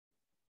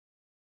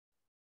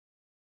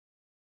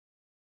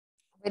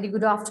Very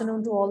good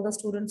afternoon to all the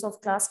students of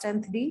class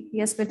 10th D.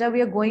 Yes, beta,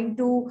 we are going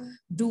to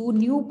do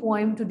new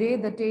poem today,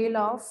 The Tale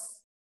of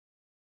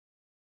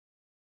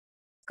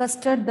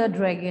Custard the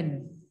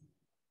Dragon.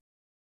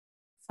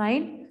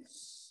 Fine.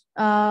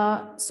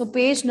 So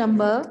page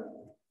number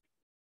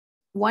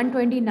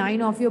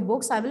 129 of your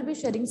books. I will be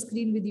sharing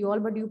screen with you all,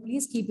 but you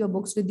please keep your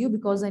books with you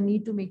because I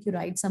need to make you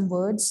write some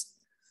words,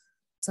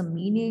 some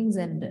meanings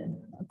and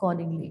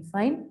accordingly.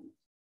 Fine.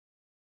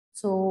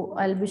 So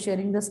I'll be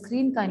sharing the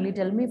screen. Kindly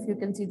tell me if you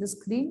can see the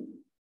screen.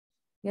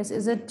 Yes,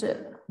 is it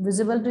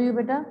visible to you,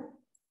 beta?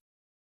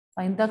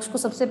 Fine. Daksh ko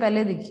sabse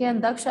pehle dikhiye,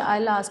 and Daksh,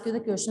 I'll ask you the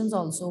questions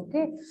also,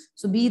 okay?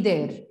 So be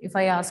there. If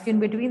I ask you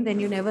in between, then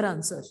you never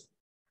answer.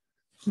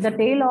 The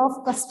Tale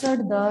of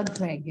Custard the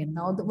Dragon.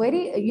 Now, the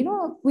very,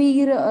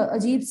 queer,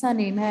 ajeeb sa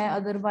name hai.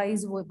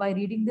 Otherwise, by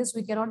reading this,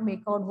 we cannot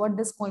make out what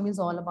this poem is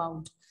all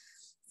about.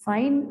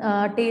 Fine.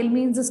 Tale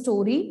means a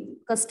story.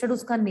 Custard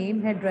uska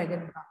name hai,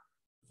 dragon ka.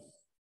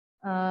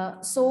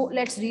 So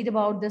let's read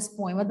about this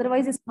poem.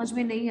 Otherwise, it's much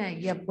mein nahi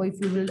aayegi aapko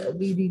if you will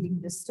be reading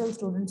this. Still,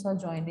 students are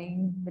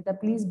joining. Beta,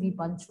 please be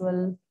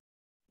punctual.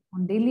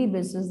 On daily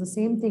basis, the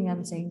same thing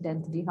I'm saying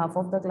 10th D. Half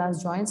of the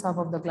class joins, half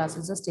of the class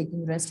is just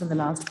taking rest in the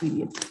last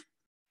period.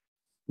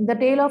 The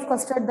Tale of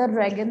Custard the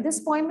Dragon.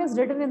 This poem is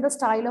written in the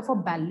style of a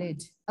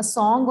ballad, a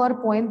song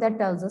or poem that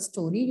tells a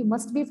story. You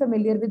must be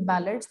familiar with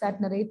ballads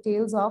that narrate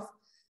tales of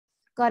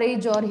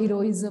courage or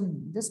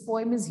heroism. This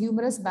poem is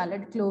humorous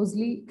ballad close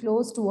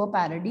to a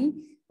parody.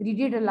 Read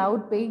it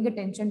aloud, paying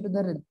attention to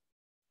the rhythm.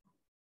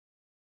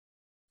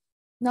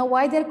 Now,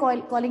 why they're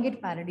calling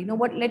it parody? Now,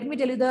 what? Let me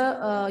tell you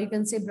the you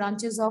can say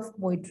branches of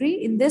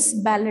poetry in this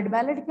ballad.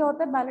 Ballad kya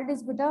hota hai? Ballad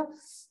is beta.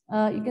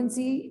 You can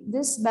see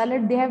this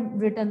ballad. They have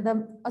written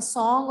a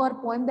song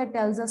or poem that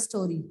tells a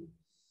story.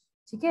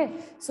 Okay,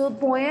 so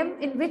poem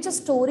in which a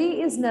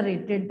story is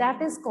narrated, that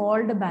is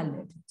called a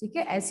ballad.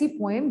 Okay, ऐसी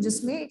poem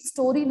जिसमें एक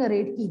story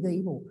narrate की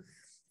गई हो.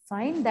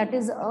 Fine, that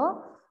is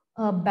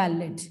a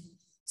ballad.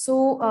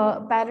 So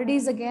parody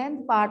is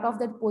again part of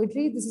that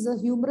poetry. This is a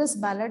humorous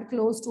ballad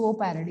close to a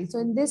parody. So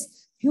in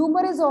this,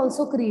 humor is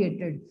also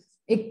created.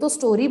 एक तो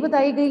story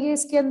बताई गई है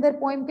इसके अंदर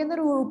poem के अंदर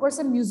और ऊपर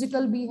से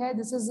musical भी है.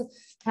 This is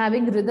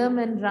having rhythm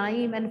and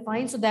rhyme and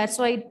fine. So that's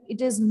why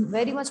it is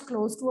very much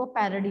close to a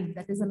parody.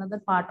 That is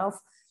another part of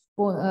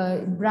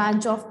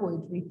branch of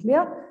poetry.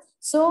 Clear?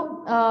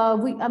 So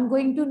I'm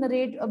going to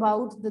narrate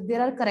about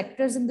there are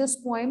characters in this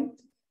poem.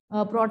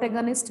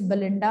 Protagonist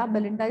Belinda.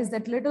 Belinda is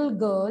that little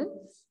girl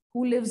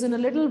who lives in a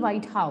little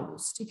white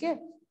house. ठीक है?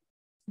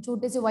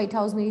 छोटे से white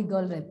house में एक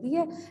girl रहती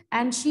है,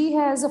 and she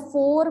has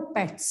 4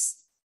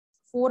 pets.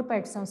 4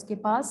 pets हैं उसके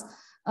पास.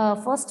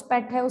 First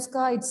pet है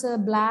उसका, it's a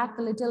black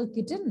little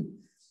kitten,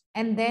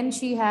 and then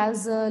she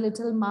has a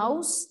little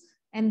mouse,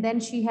 and then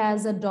she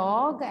has a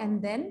dog,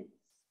 and then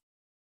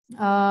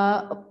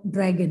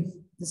dragon.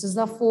 This is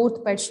the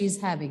 4th pet she's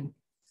having.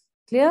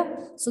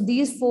 Clear? So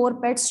these 4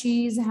 pets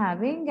she is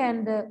having,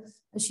 and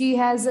she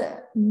has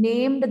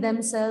named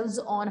themselves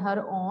on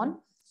her own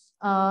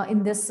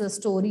in this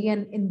story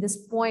and in this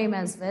poem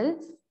as well.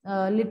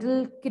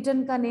 Little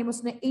kitten ka name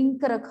usne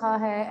Ink rakha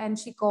hai, and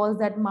she calls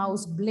that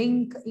mouse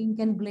Blink, Ink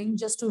and Blink,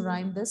 just to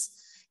rhyme this.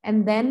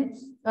 And then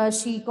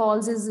she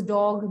calls his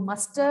dog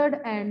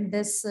Mustard, and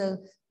this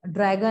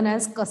dragon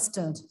as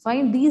Custard.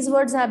 Fine. These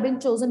words have been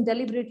chosen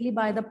deliberately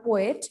by the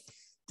poet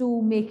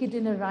to make it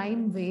in a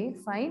rhyme way.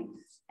 Fine.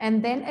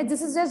 And then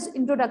this is just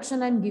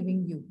introduction I'm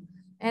giving you.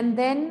 And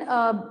then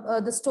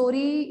the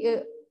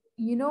story,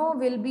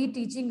 will be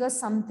teaching us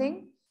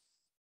something.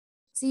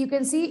 See, you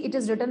can see it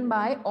is written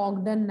by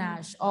Ogden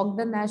Nash.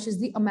 Ogden Nash is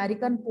the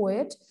American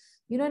poet.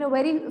 In a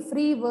very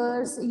free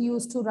verse, he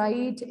used to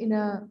write in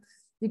a,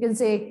 you can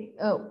say,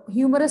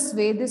 humorous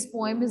way. This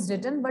poem is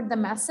written, but the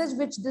message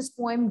which this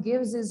poem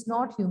gives is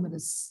not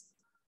humorous.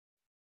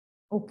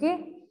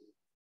 Okay.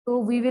 So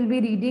we will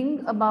be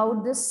reading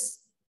about this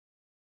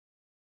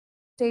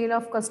Tale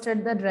of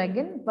Custard the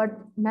Dragon, but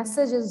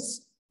message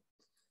is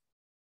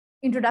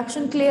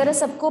introduction clear है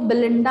सबको.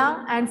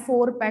 Belinda and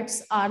 4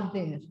 pets are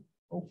there.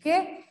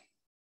 Okay.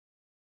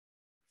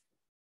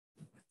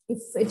 If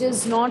it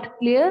is not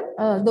clear,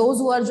 those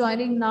who are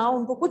joining now,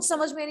 उनको कुछ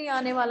समझ में नहीं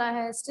आने वाला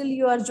है. Still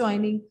you are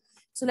joining.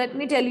 So let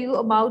me tell you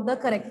about the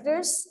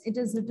characters. It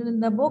is written in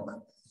the book.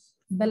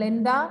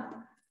 Belinda,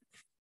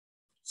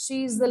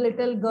 she is the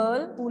little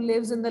girl who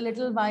lives in the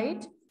little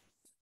white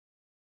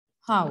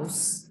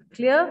house.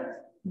 Clear?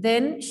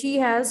 Then she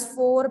has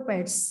 4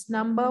 pets.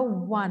 Number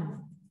 1,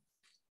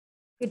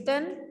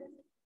 kitten.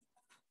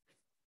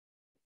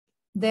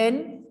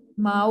 Then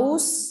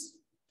mouse.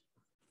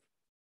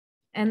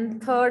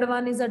 And 3rd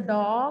one is a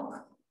dog.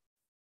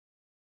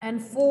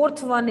 And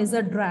 4th one is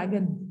a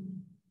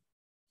dragon.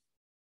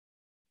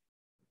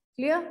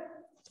 Clear?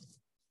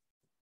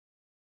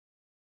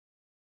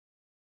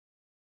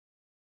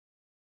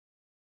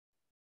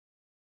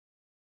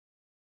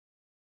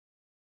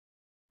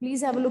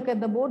 Please have a look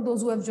at the board,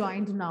 those who have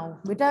joined now.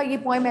 Beta, ye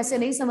poem aise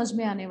nahi samajh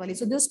mein aane wali.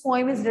 So this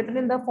poem is written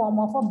in the form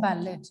of a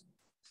ballad.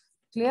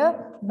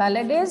 Clear?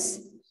 Ballad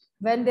is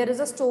when there is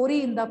a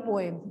story in the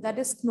poem, that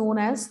is known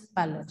as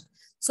ballad.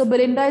 So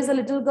Belinda is a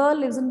little girl,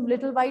 lives in a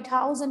little white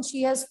house, and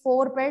she has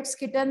 4 pets: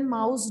 kitten,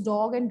 mouse,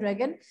 dog, and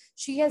dragon.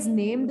 She has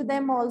named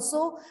them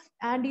also.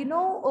 And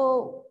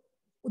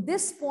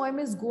this poem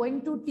is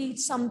going to teach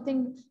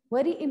something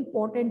very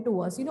important to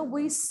us.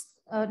 We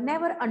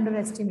never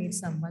underestimate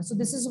someone. So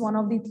this is one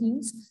of the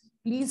themes.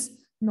 Please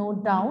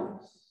note down: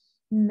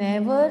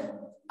 never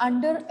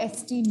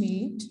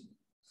underestimate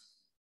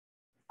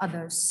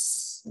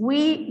others.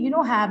 We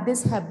have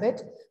this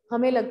habit.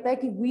 हमें लगता है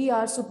कि we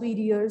are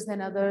superiors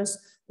than others.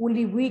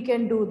 Only we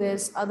can do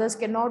this, others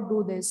cannot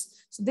do this.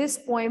 So this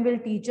poem will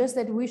teach us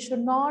that we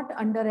should not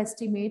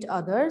underestimate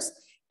others.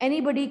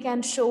 Anybody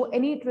can show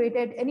any trait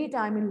at any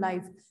time in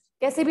life.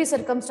 कैसे भी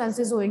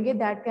circumstances होंगे,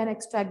 that can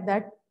extract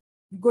that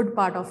good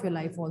part of your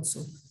life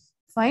also.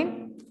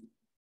 Fine.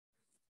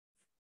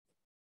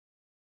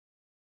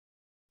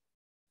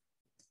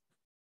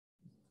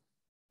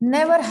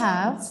 Never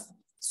have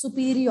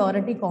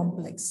superiority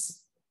complex.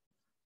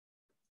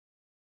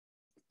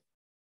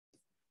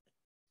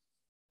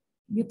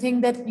 You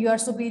think that you are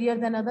superior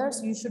than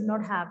others, you should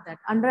not have that.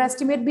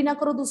 Underestimate भी ना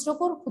करो दूसरों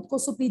को, खुद को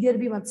superior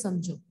भी मत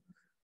समझो.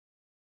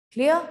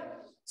 Clear?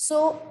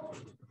 So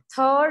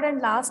third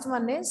and last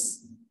one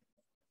is,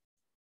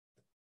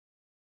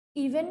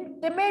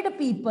 even timid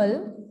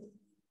people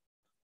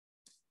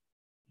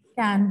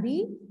can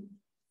be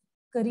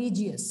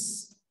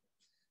courageous.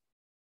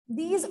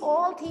 These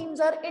all themes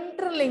are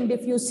interlinked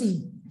if you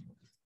see.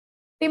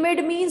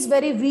 Timid means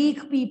very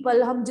weak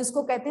people. हम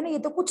जिसको कहते हैं ना ये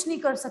तो कुछ नहीं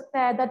कर सकता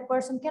है, that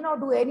person cannot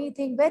do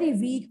anything, very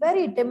weak,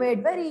 very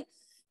timid, very,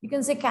 you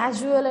can say,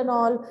 casual and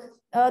all.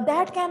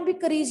 That can be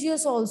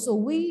courageous also.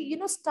 We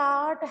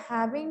start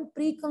having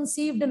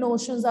preconceived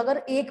notions.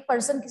 अगर एक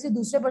person किसी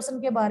दूसरे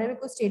person के बारे में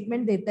कोई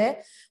statement देता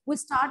है, we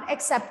start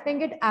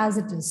accepting it as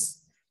it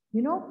is.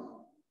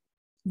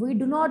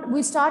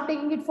 We start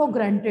taking it for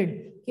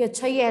granted कि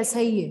अच्छा ये ऐसा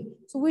ही है.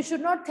 So we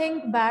should not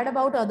think bad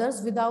about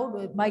others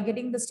by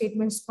getting the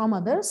statements from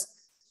others.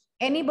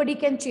 Anybody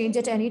can change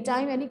at any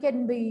time. Any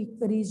can be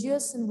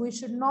courageous, and we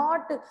should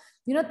not,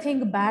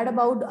 think bad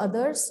about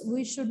others.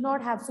 We should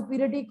not have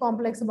superiority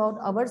complex about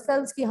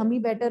ourselves कि हम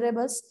ही better है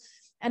बस.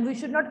 And we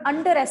should not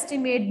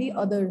underestimate the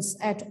others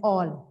at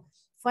all.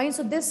 Fine.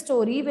 So this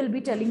story will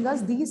be telling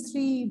us these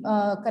 3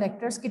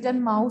 characters,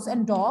 kitten, mouse,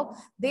 and dog.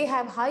 They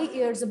have high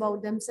airs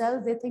about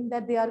themselves. They think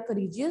that they are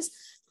courageous.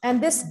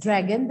 And this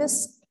dragon,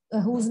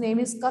 whose name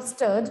is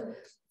Custard,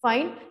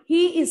 fine,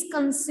 he is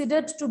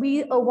considered to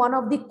be one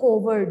of the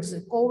cowards.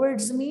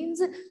 Cowards means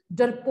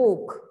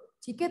डरपोक.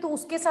 ठीक है, तो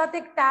उसके साथ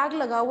एक tag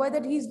लगा हुआ है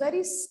that he is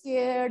very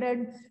scared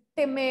and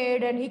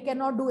timid and he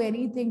cannot do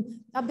anything.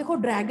 अब देखो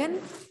dragon,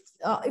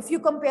 if you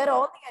compare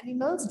all the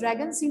animals,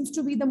 dragon seems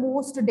to be the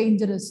most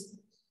dangerous.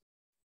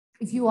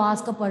 If you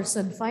ask a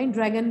person, fine,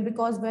 dragon,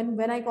 because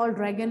when I call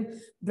dragon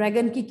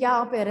की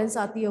क्या appearance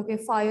आती है? Okay,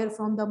 fire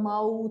from the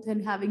mouth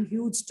and having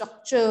huge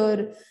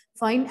structure,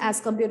 fine,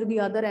 as compared to the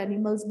other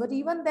animals. But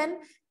even then,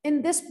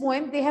 in this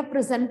poem, they have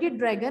presented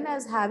dragon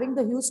as having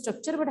the huge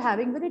structure, but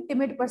having very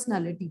timid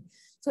personality.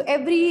 So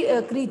every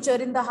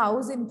creature in the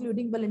house,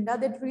 including Belinda,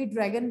 they treat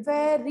dragon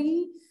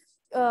very,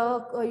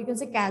 you can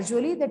say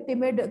casually, the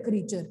timid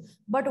creature.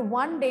 But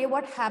one day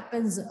what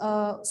happens,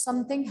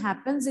 something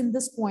happens in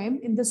this poem,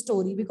 in the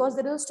story, because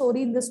there is a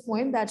story in this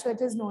poem, that's why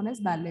it is known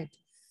as ballad.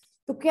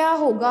 तो क्या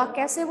होगा,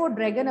 कैसे वो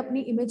dragon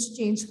अपनी image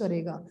change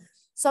करेगा?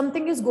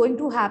 Something is going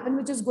to happen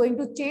which is going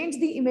to change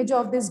the image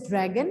of this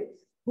dragon,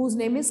 whose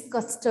name is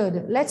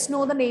Custard. Let's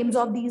know the names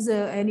of these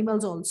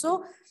animals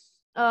also.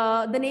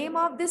 The name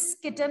of this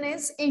kitten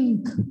is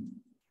Ink.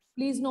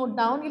 Please note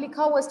down, ये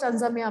लिखा हुआ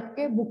stanza में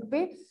आपके book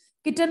पे.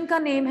 Kitten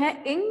का name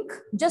है Ink,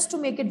 just to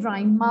make it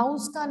rhyme.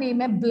 Mouse का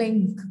name है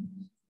Blink.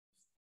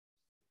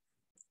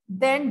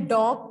 Then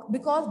dog,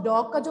 because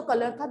dog का जो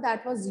color था,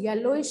 that was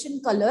yellowish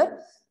in color.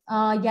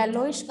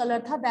 Yellowish color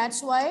था,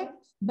 that's why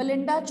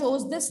Belinda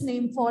chose this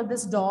name for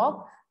this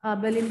dog.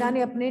 Belinda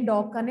ने अपने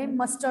dog का name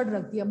mustard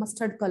रख दिया.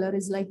 Mustard color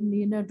is like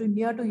near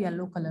to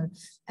yellow color,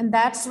 and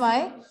that's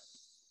why.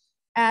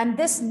 And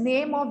this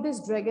name of this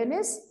dragon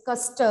is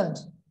Custard.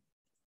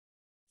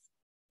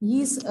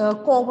 He's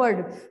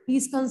coward.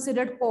 He's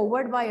considered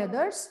coward by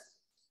others.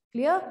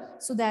 Clear?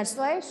 So that's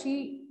why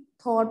she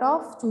thought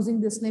of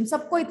choosing this name.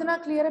 सबको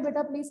इतना clear है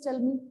बेटा? Please tell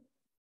me.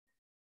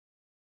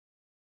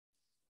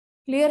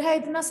 Clear है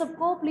इतना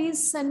सबको?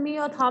 Please send me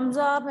your thumbs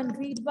up and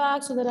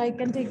feedback so that I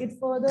can take it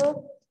further.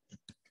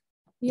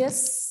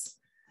 Yes.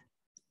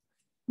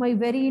 My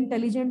very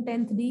intelligent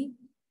 10th D.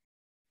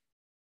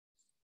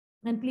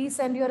 And please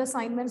send your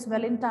assignments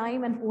well in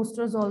time and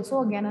posters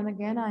also. Again and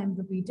again, I am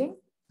repeating.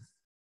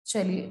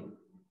 Chaliye.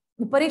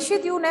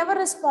 Parikshit, you never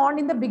respond.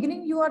 In the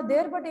beginning, you are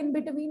there, but in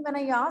between, when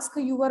I ask,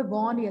 you were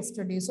gone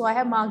yesterday. So I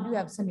have marked you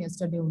absent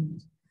yesterday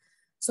only.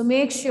 So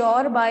make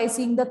sure by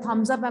seeing the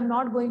thumbs up, I'm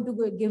not going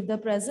to give the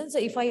presence. So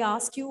if I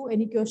ask you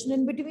any question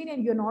in between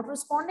and you're not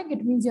responding,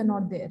 it means you're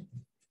not there.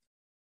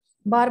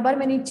 बार-बार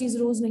मैंने एक चीज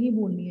रोज नहीं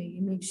बोलनी है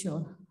ये. Make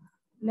sure.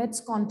 Let's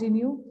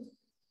continue.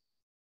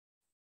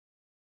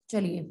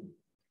 चलिए.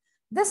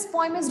 This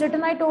poem is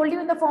written, I told you,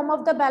 in the form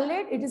of the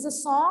ballad. It is a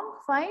song,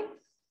 fine.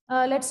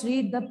 Let's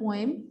read the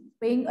poem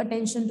paying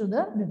attention to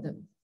the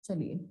rhythm.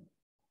 चलिए.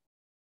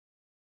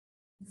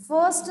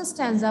 First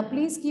stanza,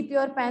 please keep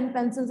your pen,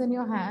 pencils in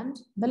your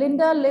hand.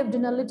 Belinda lived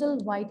in a little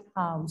white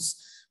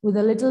house with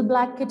a little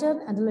black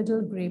kitten and a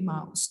little gray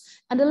mouse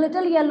and a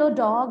little yellow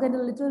dog and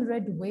a little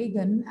red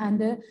wagon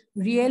and a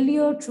really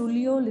or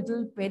truly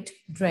little pet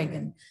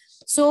dragon.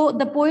 So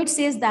the poet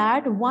says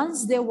that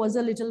once there was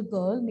a little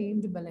girl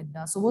named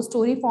Belinda. So वो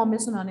story form में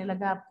सुनाने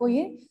लगा आपको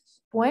ये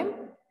poem.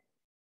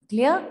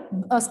 Clear?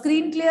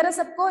 Screen clear है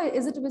सबको?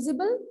 Is it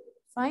visible?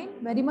 Fine,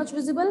 very much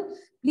visible.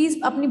 Please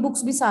अपनी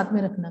books भी साथ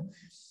में रखना.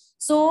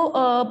 So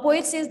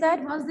poet says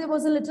that once there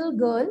was a little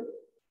girl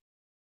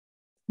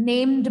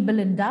named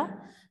Belinda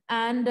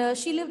and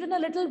she lived in a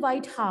little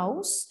white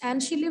house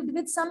and she lived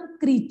with some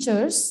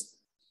creatures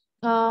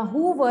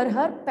who were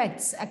her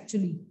pets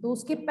actually. तो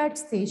उसके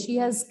pets थे. She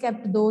has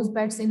kept those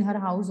pets in her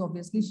house.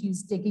 Obviously,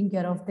 she's taking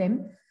care of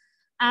them.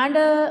 And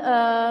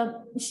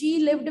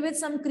she lived with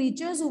some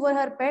creatures who were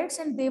her pets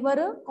and they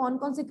were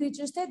कौन-कौन से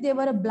creatures थे? They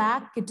were a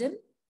black kitten.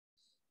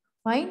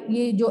 Fine.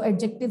 ये जो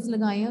adjectives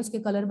लगाए हैं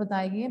उसके color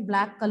बताए गए हैं.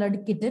 Black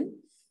colored kitten,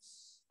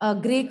 a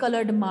grey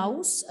colored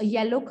mouse, a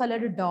yellow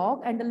colored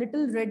dog, and a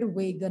little red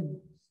wagon.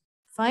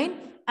 Fine.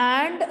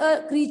 And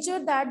a creature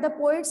that the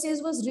poet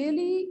says was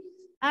really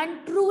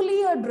and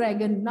truly a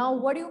dragon. Now,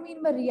 what do you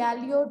mean by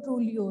realio,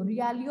 trulio?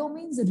 Realio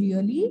means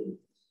really.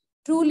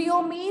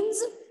 Trulio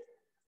means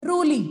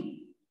truly.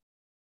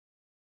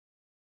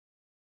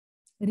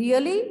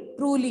 Really,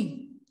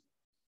 truly.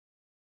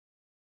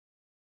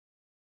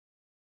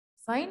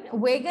 Fine.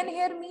 Wagon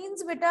here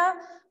means beta.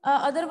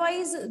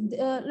 Otherwise,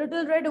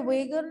 little red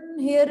wagon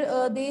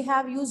here, they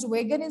have used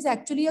wagon is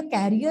actually a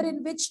carrier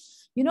in which,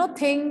 you know,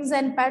 things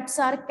and pets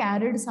are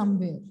carried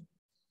somewhere.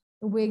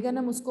 So wagon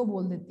हम उसको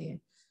बोल देते हैं.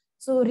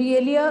 So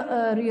really,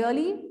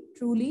 really,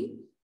 truly,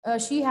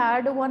 she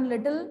had one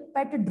little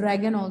pet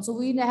dragon also.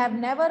 We have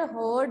never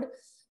heard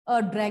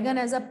a dragon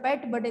as a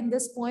pet, but in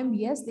this poem,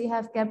 yes, they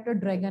have kept a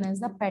dragon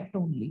as a pet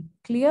only.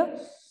 Clear?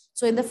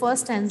 So in the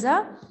first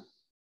stanza,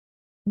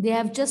 they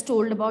have just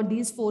told about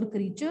these 4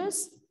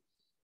 creatures.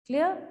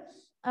 Clear?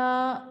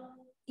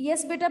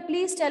 Yes, beta,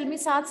 please tell me.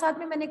 साथ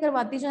में मैंने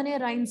करवाती जाने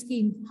rhyme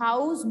scheme.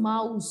 House,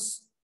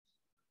 mouse,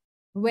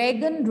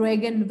 wagon,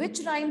 dragon.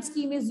 Which rhyme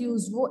scheme is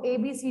used? वो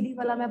ABCD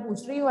वाला मैं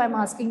पूछ रही हूँ. I'm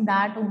asking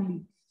that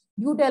only.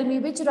 You tell me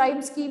which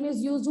rhyme scheme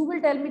is used. Who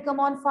will tell me? Come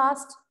on,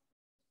 fast.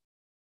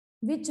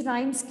 Which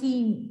rhyme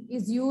scheme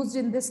is used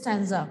in this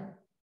stanza?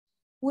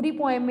 पूरी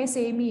poem में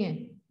same ही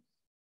है.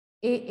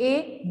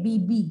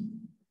 AABB.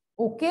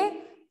 Okay.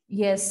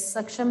 Yes,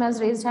 Saksham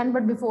has raised hand,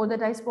 but before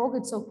that I spoke.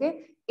 It's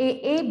okay.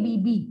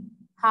 AABB.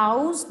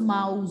 House,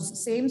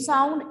 mouse. Same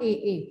sound.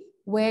 AA.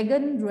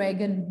 Wagon,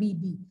 dragon.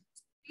 BB.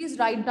 Please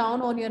write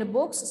down on your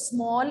books.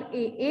 Small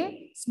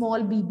AA, small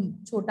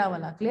BB. Chota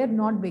wala. Clear?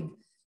 Not big.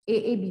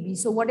 AABB.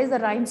 So what is the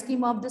rhyme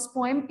scheme of this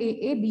poem?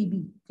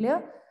 AABB.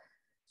 Clear?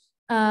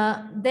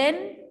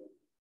 Then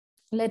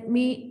let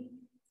me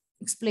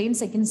explain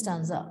second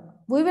stanza.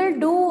 We will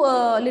do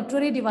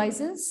literary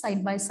devices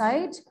side by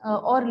side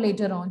or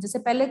later on. जैसे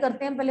पहले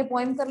करते हैं, पहले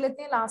poem कर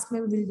लेते हैं, last में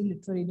we will do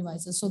literary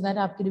devices so that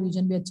आपकी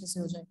revision भी अच्छे से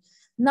हो जाए.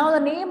 Now the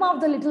name of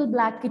the little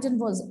black kitten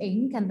was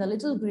Ink, and the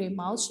little grey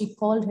mouse, she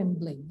called him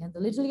Blink, and the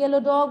little yellow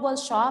dog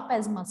was sharp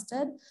as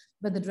mustard,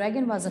 but the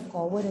dragon was a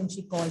coward and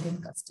she called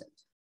him Custard.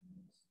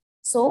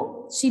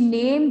 So she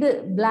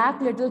named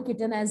black little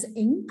kitten as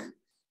Ink,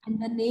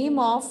 and the name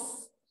of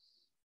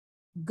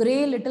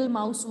grey little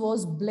mouse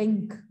was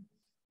Blink.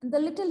 And the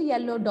little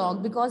yellow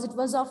dog, because it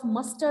was of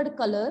mustard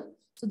color,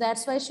 so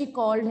that's why she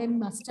called him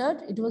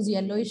Mustard. It was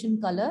yellowish in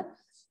color.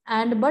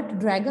 But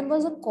dragon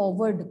was a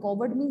coward.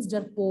 Coward means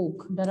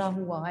darpoke, dara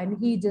hua, and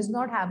he does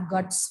not have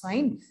guts,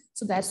 fine.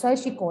 So that's why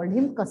she called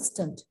him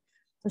Custard.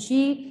 So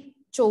she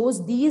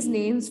chose these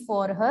names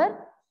for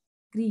her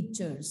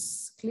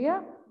creatures.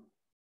 Clear?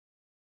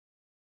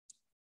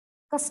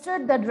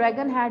 Custard the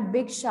dragon had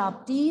big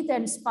sharp teeth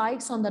and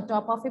spikes on the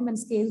top of him and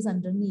scales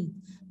underneath.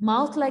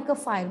 Mouth like a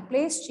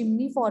fireplace,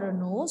 chimney for a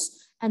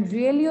nose, and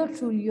really or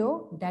truly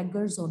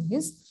daggers on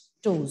his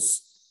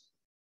toes.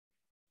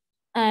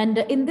 And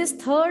in this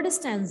third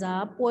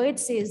stanza, poet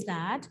says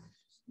that,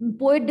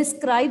 poet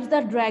describes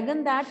the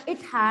dragon that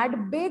it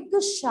had big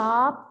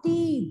sharp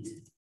teeth.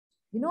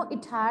 You know,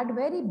 it had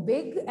very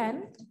big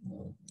and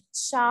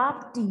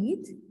sharp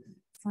teeth.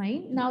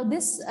 Fine. Now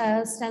this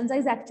stanza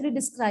is actually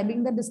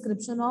describing the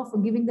description of,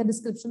 giving the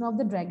description of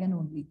the dragon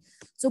only.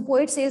 So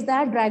poet says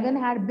that dragon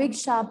had big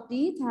sharp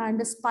teeth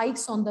and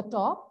spikes on the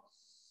top.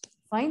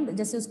 Fine.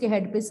 जैसे उसके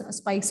head पे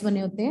spikes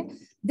बने होते हैं.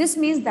 This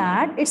means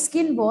that its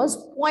skin was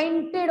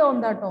pointed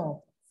on the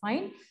top.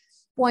 Fine.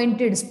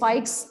 Pointed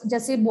spikes.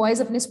 जैसे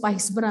boys अपने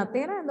spikes बनाते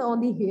हैं ना, on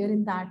the hair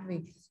in that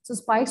way. So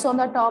spikes on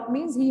the top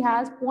means he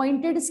has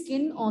pointed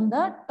skin on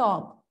the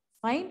top.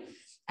 Fine.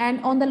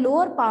 And on the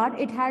lower part,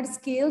 it had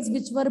scales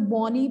which were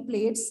bony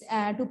plates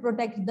to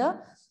protect the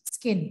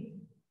skin.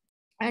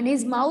 And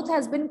his mouth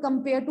has been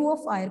compared to a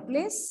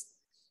fireplace.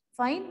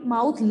 Fine.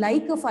 Mouth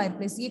like a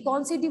fireplace. ये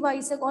कौन सी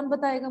device है? कौन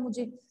बताएगा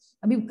मुझे?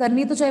 अभी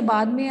करनी तो चाहे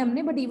बाद में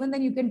हमने, but even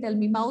then you can tell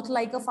me. Mouth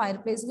like a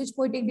fireplace. Which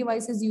poetic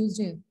device is used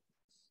here?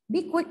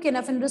 Be quick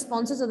enough in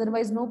responses,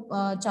 otherwise no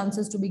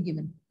chances to be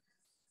given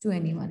to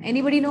anyone.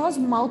 Anybody knows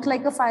mouth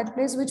like a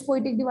fireplace? Which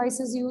poetic device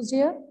is used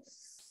here?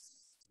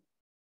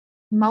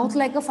 Mouth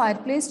like a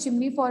fireplace,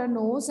 chimney for a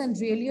nose, and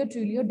really or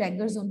truly or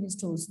daggers on his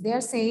toes. They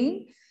are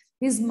saying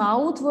his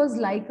mouth was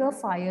like a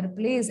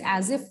fireplace,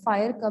 as if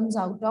fire comes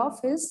out of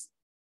his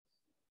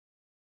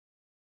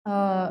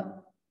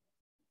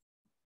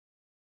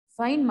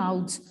fine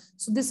mouth.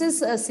 So this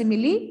is a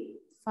simile.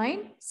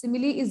 Fine.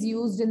 Simile is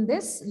used in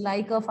this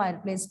like a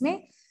fireplace.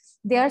 Mein.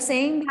 They are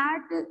saying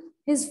that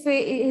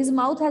his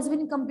mouth has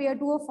been compared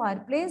to a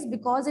fireplace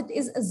because it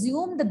is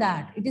assumed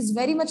that, it is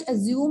very much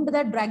assumed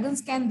that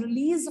dragons can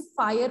release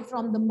fire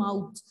from the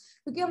mouth.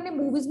 क्योंकि हमने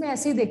movies में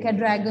ऐसे ही देखा है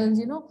dragons,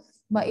 you know,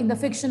 in the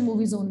fiction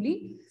movies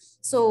only.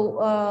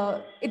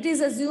 So it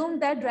is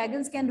assumed that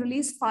dragons can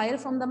release fire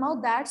from the mouth.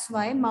 That's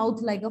why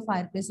mouth like a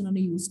fireplace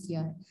उन्होंने use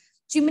किया है.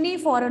 Chimney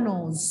for a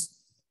nose.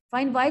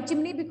 Fine. Why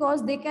chimney?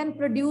 Because they can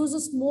produce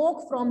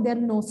smoke from their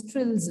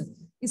nostrils.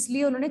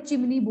 इसलिए उन्होंने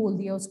chimney बोल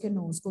दिया उसके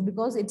knows को,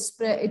 because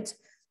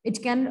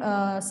it can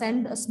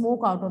send a smoke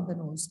out of the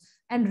nose.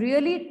 And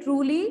really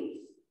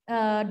truly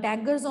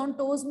daggers on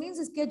toes means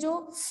इसके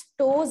जो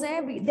toes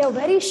हैं they are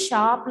very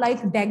sharp,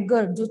 like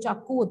dagger जो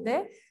चाकू होता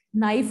है,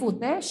 knife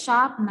होता है,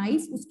 sharp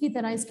knife, उसकी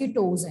तरह इसके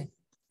toes हैं.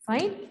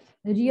 Fine.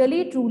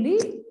 Really truly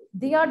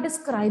they are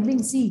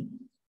describing, see,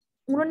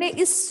 उन्होंने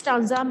इस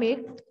stanza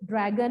में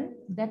dragon,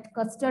 that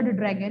custard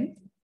dragon,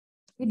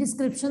 the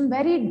description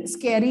very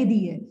scary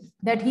दी है,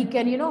 that he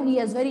can, you know, he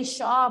has very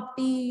sharp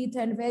teeth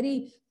and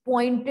very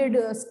pointed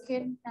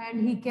skin,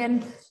 and he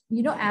can,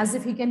 you know, as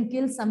if he can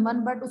kill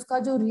someone, but उसका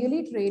जो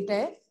really trait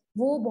है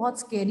वो बहुत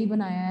scary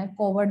बनाया है,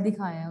 coward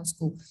दिखाया है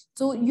उसको.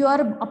 So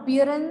your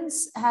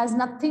appearance has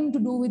nothing to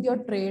do with your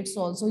traits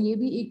also. ये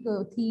भी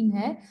एक theme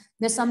है,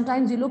 that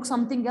sometimes you look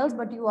something else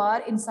but you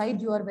are inside,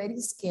 you are very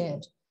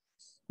scared.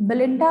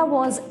 Belinda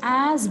was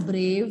as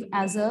brave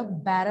as a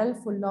barrel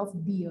full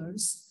of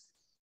beers,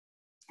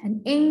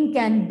 and ink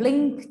and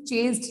blink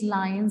chased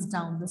lions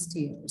down the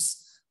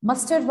stairs.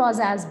 Mustard was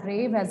as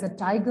brave as a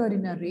tiger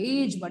in a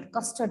rage, but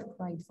Custard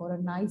cried for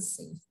a nice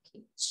safe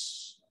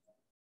cage.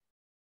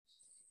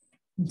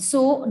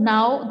 So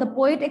now the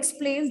poet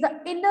explains the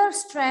inner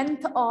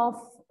strength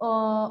of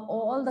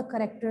all the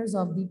characters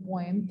of the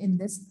poem in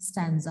this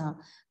stanza.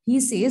 He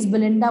says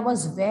Belinda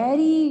was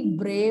very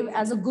brave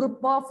as a group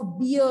of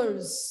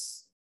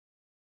bears.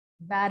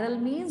 Barrel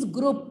means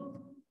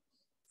group.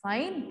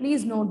 Fine,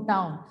 please note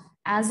down.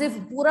 As if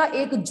पूरा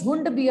एक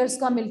झुंड bears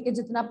का मिलके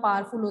जितना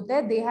powerful होता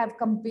है, they have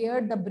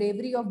compared the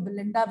bravery of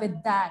Belinda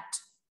with that.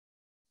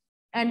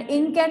 And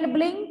ink and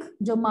blink,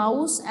 जो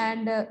mouse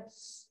and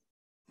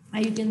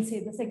you can say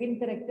the second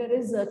character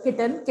is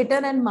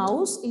kitten and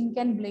mouse, ink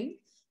and blink.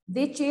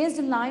 They chased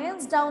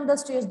lions down the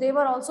stairs. They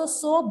were also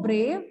so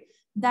brave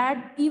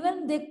that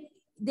even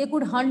they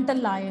could hunt a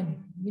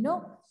lion, you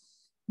know.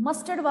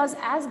 Mustard was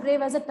as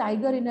brave as a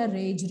tiger in a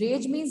rage.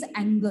 Rage means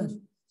anger.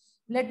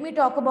 Let me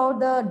talk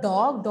about the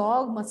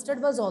dog. Mustard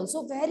was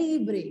also very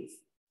brave.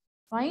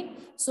 Fine.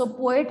 So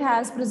poet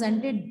has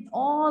presented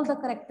all the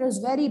characters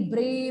very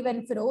brave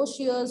and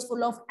ferocious,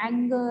 full of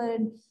anger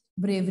and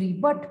bravery.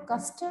 But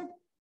Custard,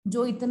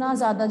 जो इतना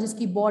ज्यादा,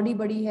 जिसकी body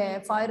बड़ी है,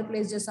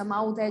 fireplace जैसा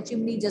mouth है,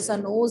 chimney जैसा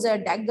knows है,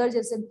 डैगर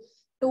जैसे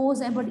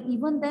टोज है, but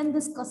even then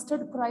this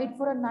Custard cried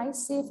for a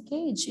nice safe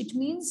cage. It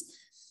means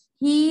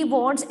he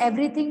wants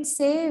everything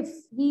safe.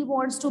 He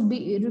wants to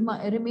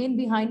remain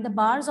behind the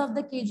bars of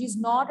the cage. He's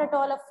not at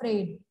all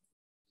afraid.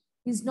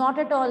 He's not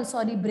at all,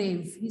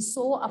 brave. He's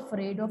so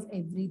afraid of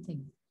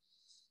everything.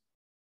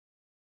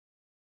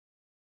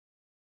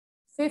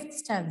 Fifth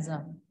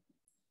stanza.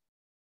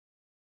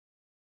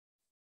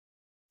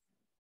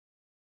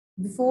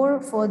 Before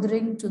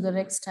furthering to the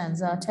next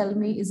stanza, tell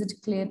me, is it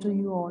clear to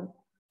you all?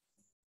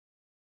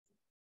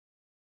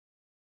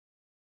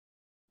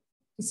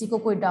 किसी को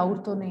कोई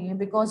doubt तो नहीं है,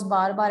 because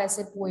बार बार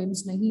ऐसे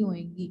poems नहीं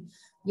होंगी.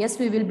 Yes,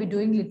 we will be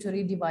doing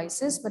literary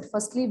devices, but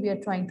firstly we are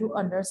trying to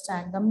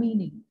understand the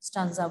meaning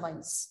stanza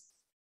wise.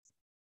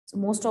 So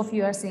most of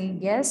you are saying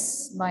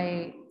yes.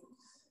 By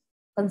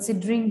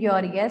considering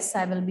your yes,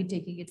 I will be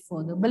taking it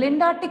further.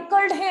 Belinda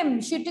tickled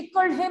him. She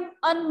tickled him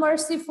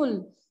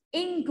unmerciful.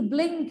 Ink,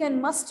 blink,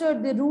 and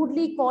mustard, they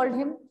rudely called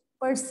him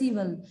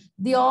Percival.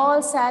 They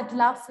all sat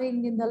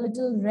laughing in the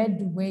little red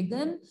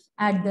wagon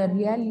at the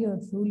really or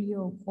truly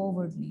or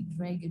cowardly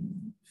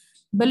dragon.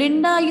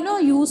 Belinda, you know,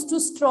 used to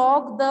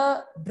stroke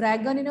the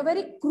dragon in a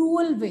very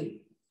cruel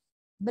way.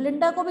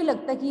 Belinda को भी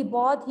लगता है कि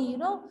बहुत ही, you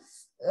know,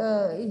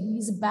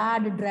 he's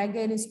bad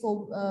dragon, इसको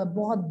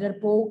बहुत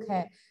डरपोक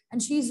है,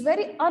 and she is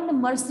very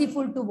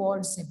unmerciful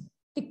towards him.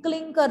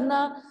 Tickling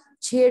करना,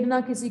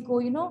 छेड़ना किसी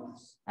को, you know,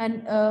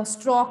 and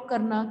stroke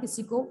करना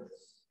किसी को,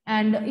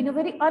 and in a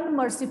very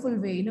unmerciful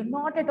way, you know,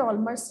 not at all.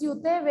 Mercy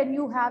होता है when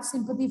you have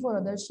sympathy for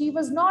others. She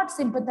was not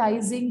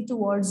sympathizing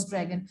towards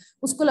dragon.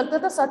 उसको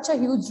लगता था such a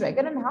huge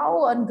dragon and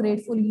how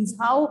ungrateful he is,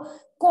 how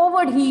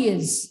coward he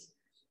is.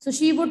 So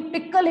she would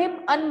tickle him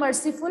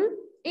unmerciful,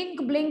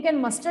 Ink, Blink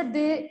and Mustard,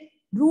 they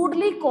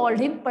rudely called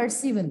him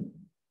Percival.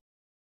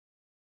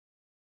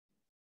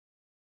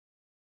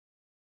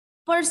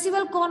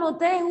 Percival कौन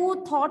होता है?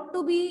 Who thought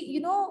to be,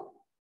 you know,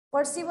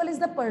 Percival is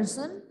the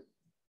person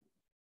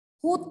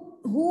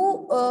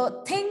who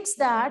thinks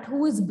that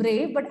who is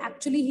brave, but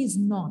actually he is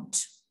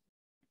not.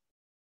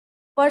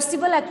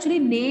 Percival actually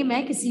name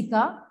है किसी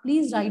का.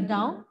 Please write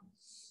down.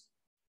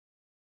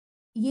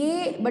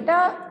 ये बेटा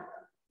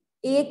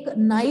एक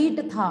night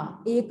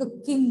था, एक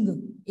किंग,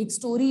 एक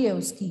स्टोरी है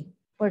उसकी,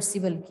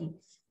 पर्सिवल की,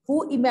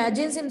 who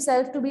imagines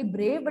himself to be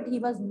brave but he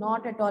was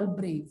not at all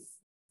brave.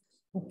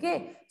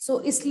 Okay, so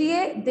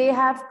इसलिए they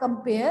have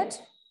compared.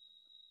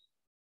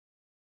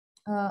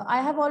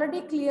 I have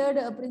already cleared,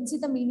 Princey,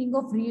 the meaning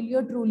of really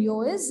or truly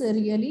is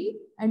really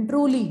and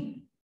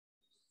truly.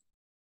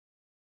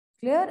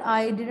 Clear?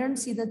 I didn't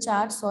see the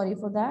chart, sorry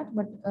for that,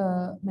 but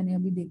मैंने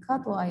अभी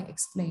देखा तो I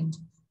explained.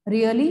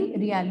 Really,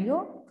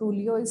 realio,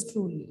 trulio is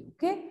truly.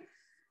 Okay,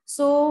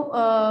 so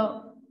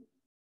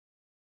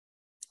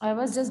I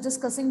was just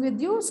discussing with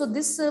you. So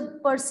this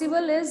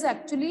Percival is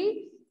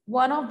actually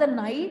one of the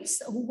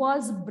knights who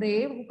was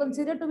brave, who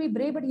considered to be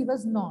brave, but he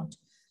was not.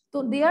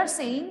 So they are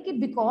saying that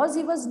because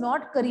he was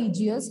not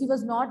courageous, he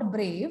was not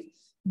brave,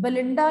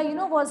 Belinda, you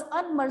know, was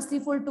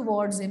unmerciful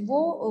towards him.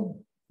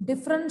 वो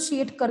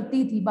differentiate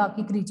करती थी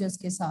बाकी creatures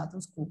के साथ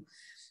उसको.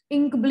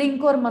 Ink,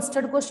 Blink और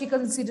Mustard को she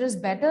considers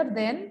better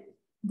than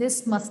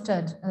this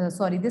Mustard,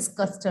 this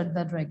Custard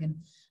the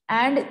dragon.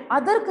 And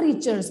other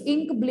creatures,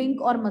 Ink, Blink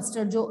और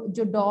Mustard,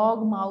 जो dog,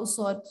 mouse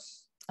और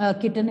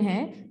kitten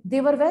है, they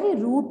were very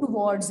rude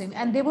towards him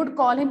and they would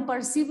call him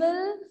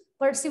Percival.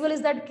 Percival is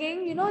that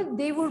king, you know,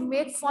 they would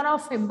make fun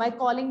of him by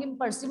calling him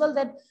Percival,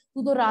 that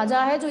तू तो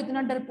राजा है जो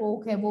इतना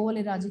डरपोक है, वो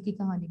वाले राजे की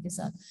कहानी के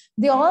साथ.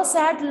 They all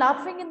sat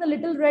laughing in the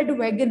little red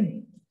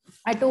wagon.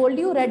 I told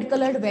you red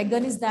colored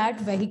wagon is that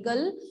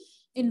vehicle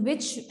in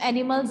which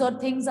animals or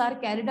things are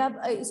carried up.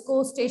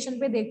 इसको स्टेशन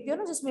पे देखते हो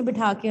ना, जिसमें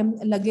बिठा के हम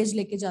लगेज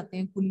लेके जाते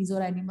हैं, पुलिस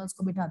और एनिमल्स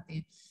को बिठाते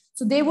हैं.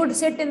 So they would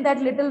sit in that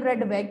little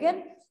red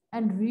wagon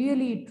and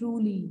really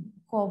truly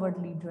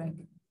cowardly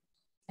dragon.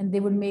 And they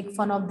would make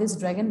fun of this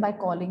dragon by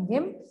calling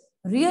him,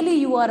 really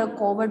you are a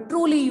coward,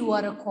 truly you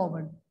are a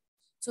coward.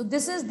 So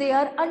this is, they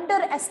are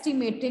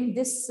underestimating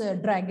this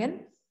dragon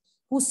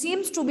who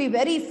seems to be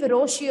very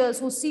ferocious,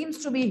 who seems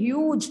to be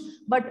huge,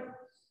 but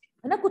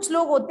है ना, कुछ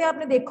लोग होते हैं,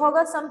 आपने देखा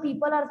होगा, some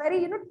people are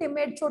very, you know,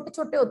 timid, छोटे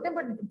छोटे होते हैं,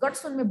 but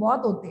guts उनमें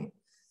बहुत होते हैं.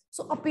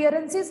 So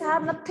appearances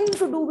have nothing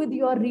to do with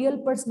your real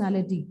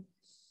personality.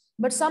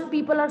 But some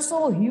people are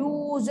so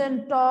huge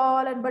and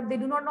tall, and but they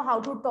do not know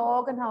how to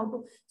talk and how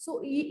to.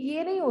 So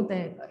ये नहीं होता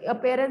है.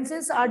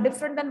 Appearances are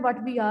different than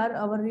what we are.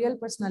 Our real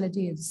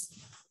personality is.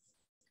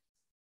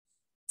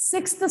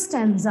 Sixth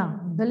stanza.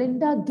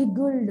 Belinda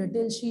giggled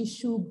till she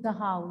shook the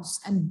house,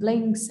 and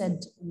Blink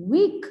said,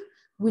 "Weak,"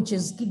 which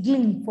is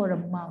giggling for a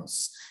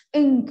mouse.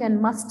 Ink and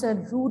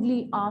Mustard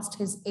rudely asked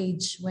his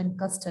age, when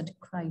Custard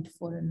cried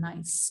for a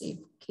nice safe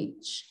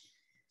cage.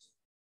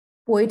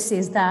 Poet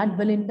says that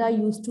Belinda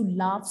used to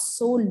laugh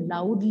so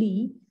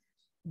loudly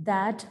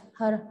that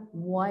her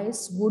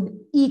voice would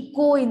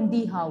echo in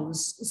the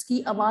house.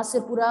 उसकी आवाज से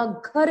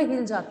पूरा घर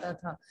हिल जाता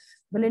था.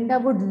 Belinda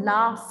would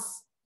laugh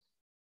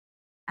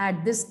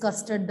at this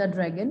Custard the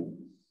dragon,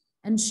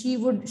 and she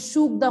would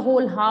shook the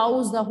whole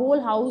house. The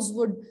whole house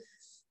would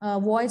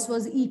voice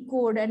was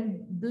echoed,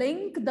 and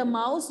Blink the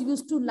mouse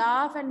used to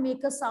laugh and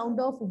make a sound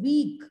of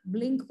weak.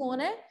 Blink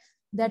कौन है?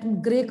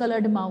 That gray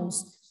colored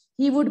mouse.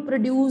 He would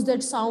produce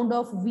that sound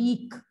of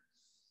weak.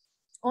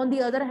 On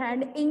the other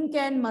hand, Ink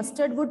and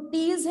Mustard would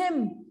tease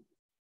him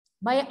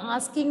by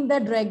asking the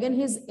dragon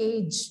his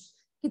age.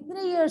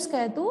 Kitne years ka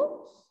hai tu?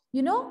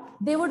 You know,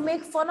 they would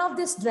make fun of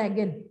this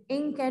dragon,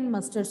 Ink and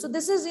Mustard. So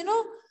this is, you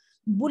know,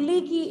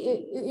 bully ki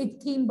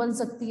ek theme ban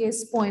sakti hai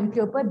is poem ke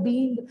upar.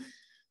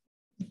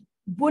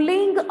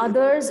 Bullying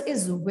others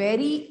is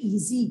very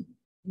easy.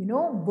 You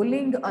know,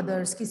 bullying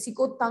others, किसी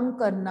को तंग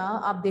करना,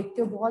 आप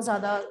देखते हो बहुत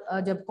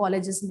ज़्यादा जब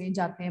कॉलेजेस में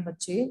जाते हैं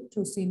बच्चे,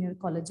 to senior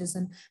colleges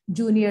and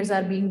juniors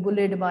are being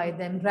bullied by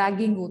them,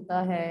 ragging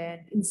होता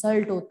है,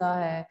 insult होता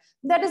है.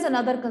 That is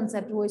another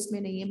concept, वो इसमें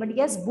नहीं है. But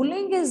yes,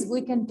 bullying is,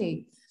 we can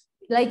take.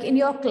 Like in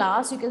your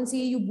class, you can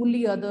see you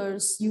bully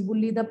others, you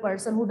bully the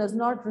person who does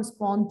not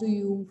respond to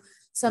you.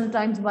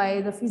 Sometimes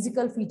by the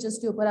physical features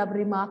के ऊपर आप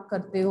remark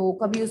करते हो,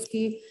 कभी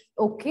उसकी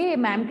okay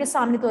ma'am के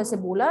सामने तो ऐसे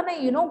बोला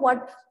नहीं, you know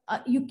what,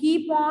 you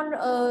keep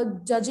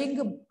on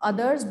judging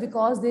others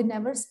because they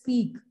never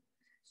speak.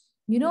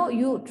 You know,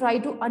 you try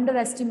to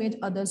underestimate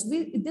others.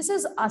 This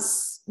is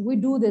us. We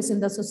do this in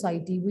the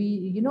society. We,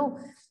 you know,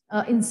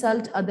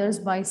 insult others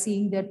by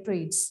seeing their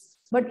traits.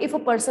 But if a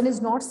person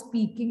is not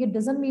speaking, it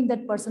doesn't mean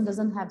that person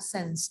doesn't have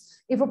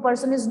sense. If a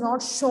person is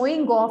not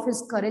showing off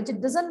his courage,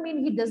 it doesn't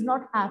mean he does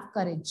not have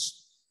courage.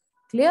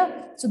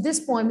 Clear? So this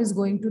poem is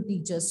going to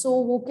teach us. So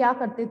वो क्या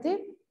करते थे?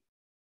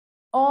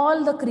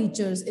 All the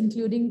creatures,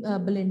 including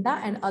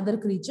Belinda and other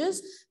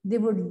creatures, they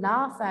would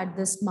laugh at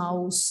this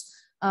mouse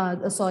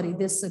sorry,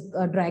 this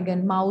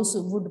dragon mouse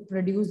would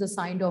produce the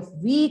sign of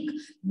weak.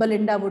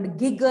 Belinda would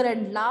giggle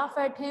and laugh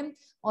at him.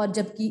 और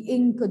जबकि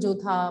ink जो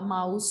था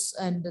mouse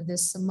and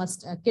this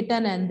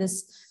kitten and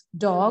this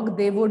dog,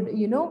 they would,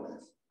 you know,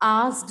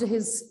 asked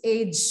his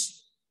age.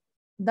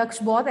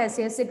 Daksh बहुत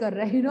ऐसे ऐसे कर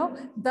रहा है, you know.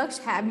 Daksh,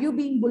 have you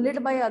been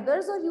bullied by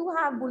others or you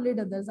have bullied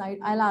others?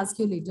 I'll ask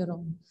you later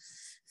on.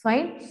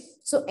 Fine.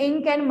 So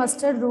ink and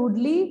mustard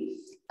rudely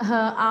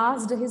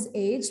asked his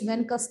age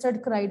when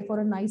custard cried for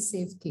a nice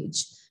safe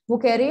cage. वो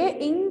कह रहे हैं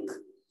ink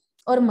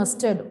और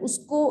mustard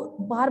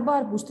उसको बार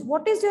बार पूछते,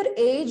 what is your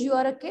age? You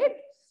are a kid.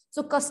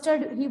 So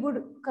custard, he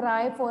would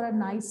cry for a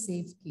nice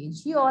safe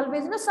cage. He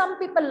always, you know, some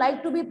people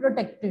like to be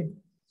protected.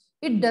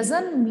 It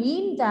doesn't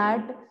mean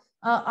that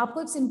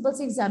आपको एक simple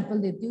सी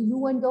example देती हूँ.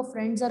 You and your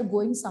friends are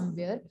going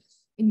somewhere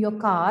in your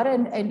car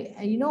and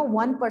you know,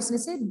 one person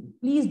is saying,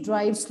 please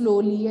drive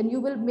slowly, and you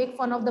will make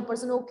fun of the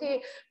person.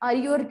 Okay, are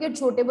you a kid?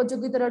 छोटे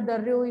बच्चों की तरह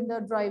डर रहे हो in the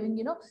driving,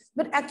 you know,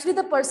 but actually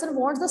the person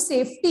wants the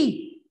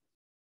safety.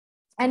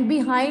 And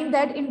behind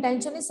that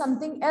intention is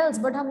something else,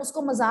 but हम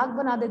उसको मजाक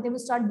बना देते हैं. We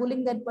start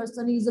bullying that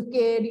person. He's a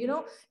kid, you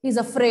know, he's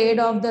afraid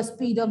of the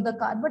speed of the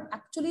car, but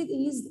actually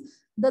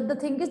the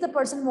thing is the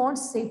person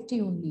wants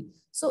safety only.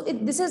 So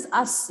this is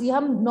us. ये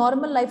हम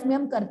normal life में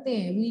हम करते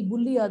हैं. We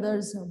bully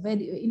others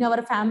in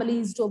our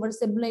families, to our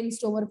siblings,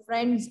 to our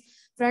friends.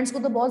 Friends को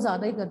तो बहुत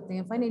ज़्यादा ही करते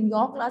हैं. Fine, in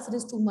your class it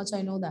is too much.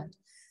 I know that.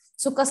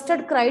 So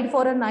custard cried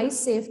for a nice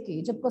safe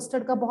cage. जब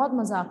custard का बहुत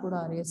मजाक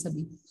उड़ा रहे हैं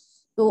सभी.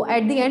 So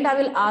at the end, I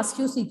will ask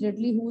you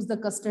secretly who's the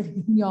custard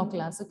in your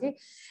class, okay?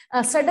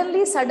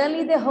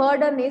 Suddenly they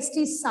heard a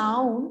nasty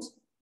sound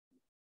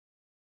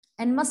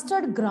and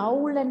mustard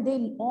growled and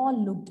they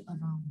all looked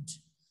around.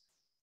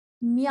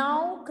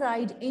 Meow,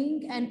 cried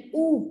Ink, and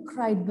ooh,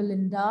 cried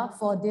Belinda,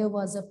 for there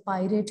was a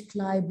pirate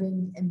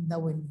climbing in the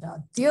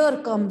window.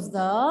 There comes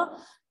the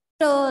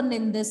turn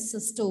in this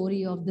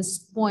story of this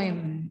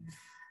poem.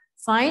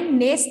 Fine.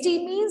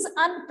 Nasty means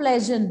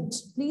unpleasant.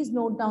 Please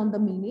note down the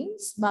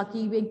meanings.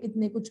 बाकी वे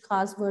कितने कुछ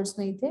खास words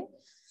नहीं थे.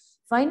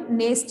 Fine.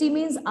 Nasty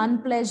means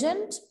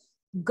unpleasant.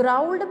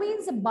 Growled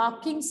means the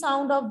barking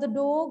sound of the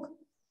dog.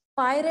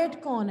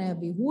 Pirate कौन है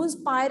अभी? Who is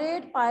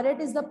pirate?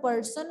 Pirate is the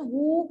person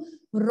who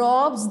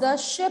robs the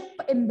ship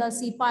in the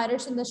sea.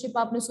 Pirates in the ship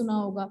आपने सुना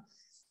होगा.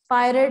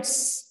 Pirate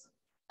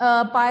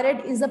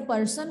is a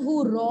person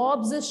who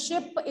robs a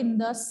ship in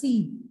the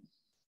sea.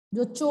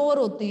 जो चोर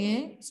होते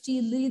हैं,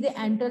 stealthily they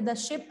enter the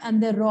ship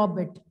and they rob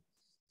it.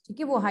 ठीक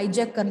है, वो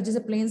hijack कर, जैसे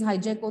planes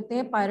hijack होते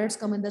हैं, pirates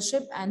come in the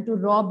ship and to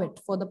rob it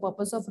for the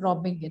purpose of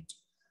robbing it.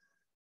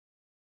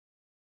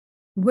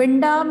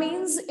 Winda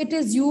means it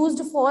is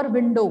used for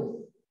window.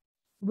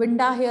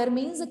 Winda here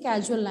means a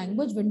casual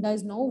language. Winda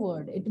is no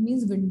word. It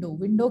means window.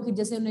 Window की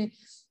जैसे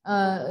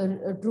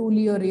उन्हें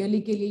truly or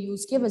really के लिए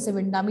use किया, वैसे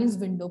winda means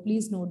window.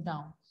 Please note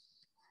down.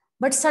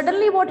 But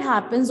suddenly what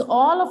happens?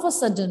 All of a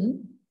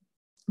sudden,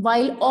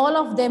 while all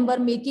of them were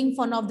making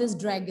fun of this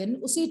dragon,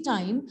 usi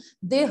time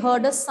they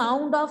heard a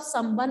sound of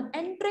someone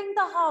entering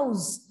the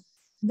house.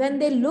 When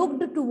they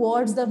looked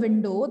towards the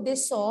window, they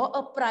saw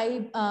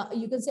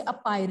you can say a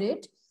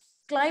pirate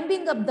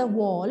climbing up the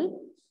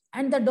wall,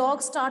 and the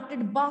dog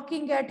started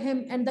barking at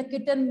him and the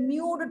kitten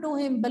mewed to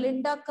him.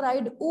 Belinda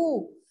cried,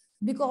 "Ooh,"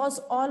 because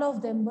all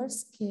of them were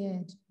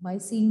scared by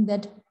seeing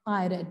that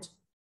pirate,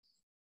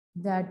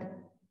 that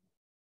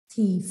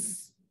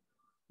thief,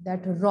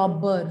 that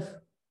robber.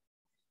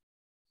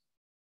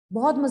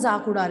 बहुत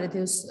मजाक उड़ा रहे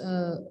थे उस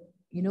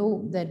you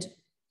know, that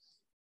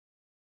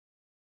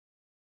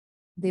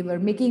they were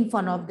making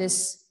fun of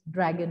this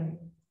dragon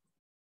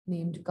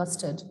named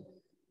Custard.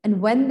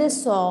 And when they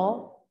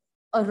saw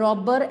a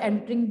robber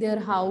entering their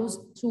house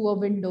through a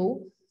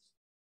window,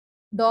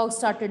 dogs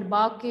started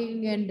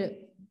barking and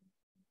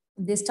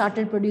they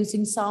started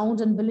producing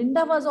sounds, and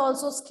Belinda was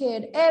also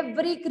scared.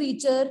 Every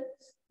creature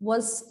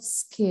was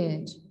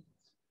scared.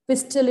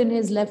 Pistol in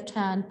his left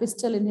hand,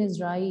 pistol in his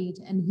right,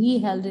 and he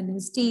held in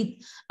his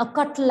teeth a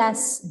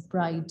cutlass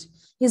bright.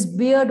 His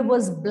beard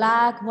was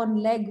black, one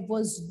leg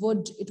was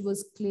wood. It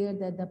was clear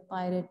that the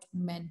pirate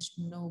meant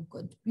no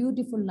good.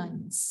 Beautiful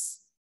lines.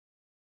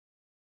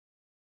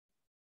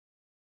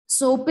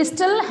 So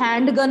pistol,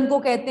 handgun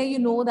को कहते हैं, you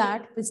know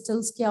that.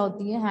 Pistols क्या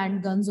होती हैं?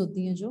 Handguns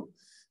होती हैं जो.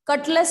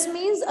 Cutlass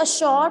means a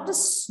short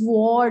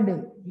sword,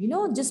 you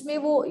know, जिसमें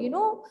वो, you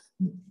know,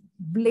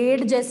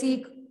 blade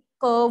जैसी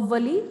curve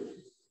वाली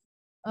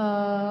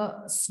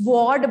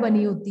स्वॉर्ड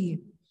बनी होती है.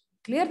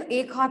 क्लियर?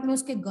 एक हाथ में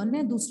उसके गन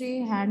है, दूसरे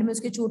हैंड में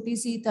उसके छोटी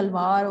सी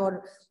तलवार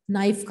और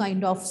knife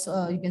kind of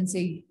you can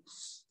say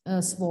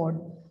sword.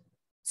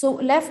 So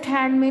left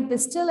hand में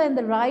pistol and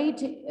the right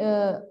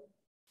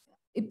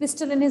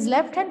pistol in his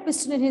left hand,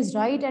 pistol in his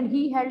right, and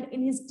he held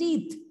in his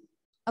teeth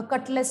a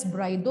Cutlass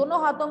bright.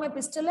 दोनों हाथों में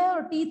pistol है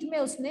और teeth में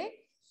उसने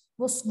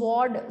वो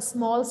sword,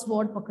 small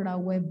sword पकड़ा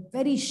हुआ है.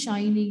 Very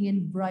shining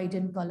and bright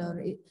in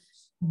colour,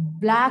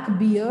 black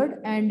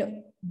beard and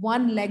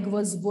one leg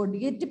was wood.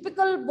 ये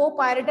typical वो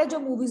pirate है जो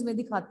movies में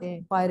दिखाते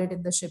हैं, pirate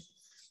in the ship,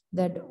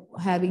 that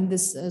having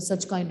this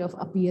such kind of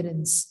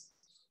appearance.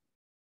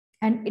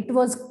 And it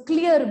was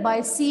clear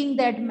by seeing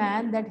that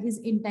man that his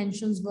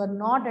intentions were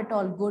not at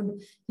all good.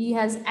 He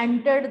has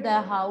entered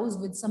the house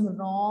with some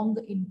wrong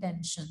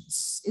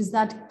intentions. Is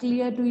that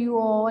clear to you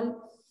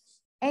all?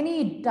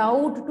 Any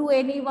doubt to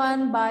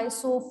anyone by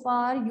so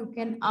far? You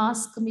can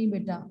ask me,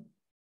 beta.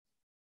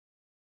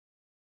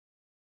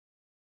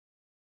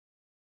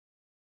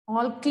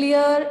 All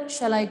clear?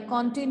 Shall I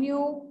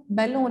continue?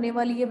 Bell होने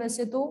वाली है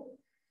वैसे तो.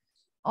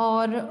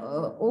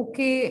 और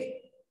okay,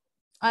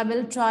 I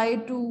will try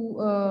to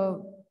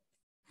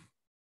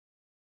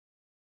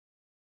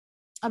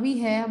अभी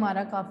है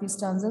हमारा काफी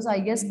stanzas. I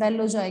guess bell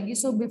हो जाएगी.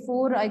 So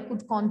before I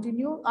could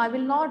continue, I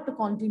will not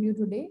continue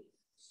today.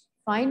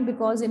 Fine,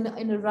 because in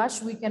a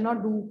rush we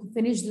cannot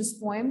finish this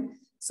poem.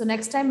 So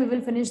next time we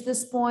will finish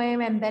this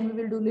poem, and then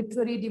we will do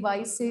literary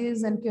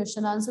devices and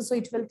question answer. So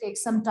it will take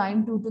some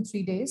time, 2 to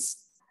 3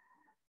 days.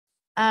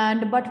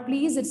 But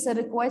please, it's a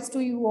request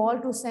to you all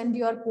to send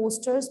your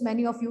posters.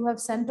 Many of you have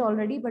sent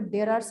already, but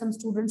there are some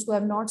students who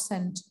have not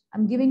sent.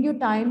 I'm giving you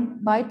time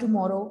by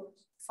tomorrow,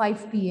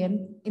 5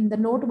 p.m. In the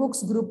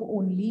notebooks group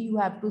only, you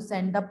have to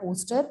send the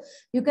poster.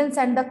 You can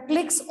send the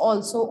clicks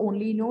also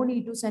only. No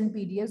need to send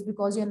PDFs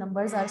because your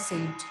numbers are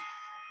saved.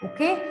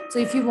 Okay. So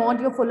if you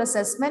want your full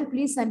assessment,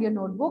 please send your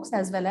notebooks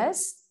as well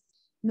as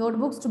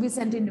notebooks to be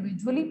sent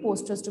individually,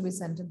 posters to be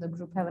sent in the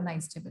group. Have a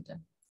nice day, Beta.